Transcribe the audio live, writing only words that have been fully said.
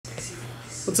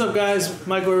What's up, guys?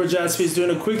 Michael Jaspy is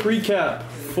doing a quick recap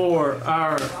for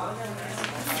our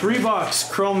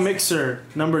 3-box Chrome Mixer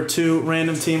number 2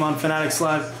 random team on Fanatics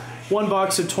Live. 1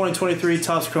 box of 2023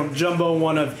 Topps Chrome Jumbo,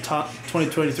 1 of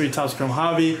 2023 Topps Chrome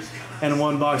Hobby, and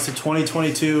 1 box of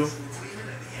 2022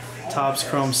 Topps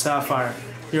Chrome Sapphire.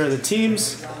 Here are the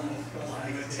teams.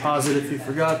 Pause it if you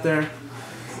forgot there.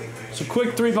 So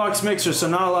quick 3-box mixer, so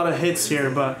not a lot of hits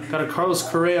here, but got a Carlos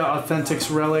Correa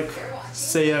Authentics Relic,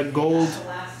 Seiya Gold,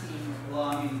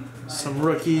 some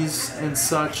rookies and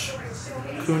such,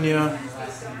 Cunha,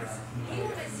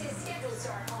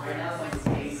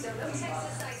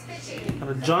 got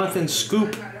a Jonathan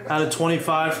Scoop out of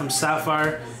 25 from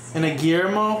Sapphire, and a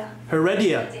Guillermo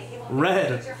Heredia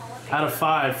Red out of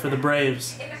 5 for the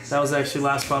Braves. That was actually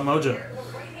last spot mojo.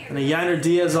 And a Yainer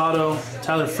Diaz auto,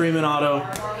 Tyler Freeman auto,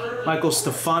 Michael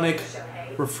Stefanik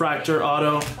refractor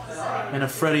auto, and a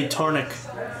Freddie Tarnick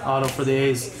auto for the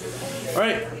A's.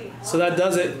 Alright, so that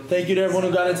does it. Thank you to everyone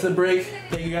who got into the break.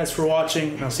 Thank you guys for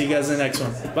watching, and I'll see you guys in the next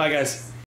one. Bye, guys.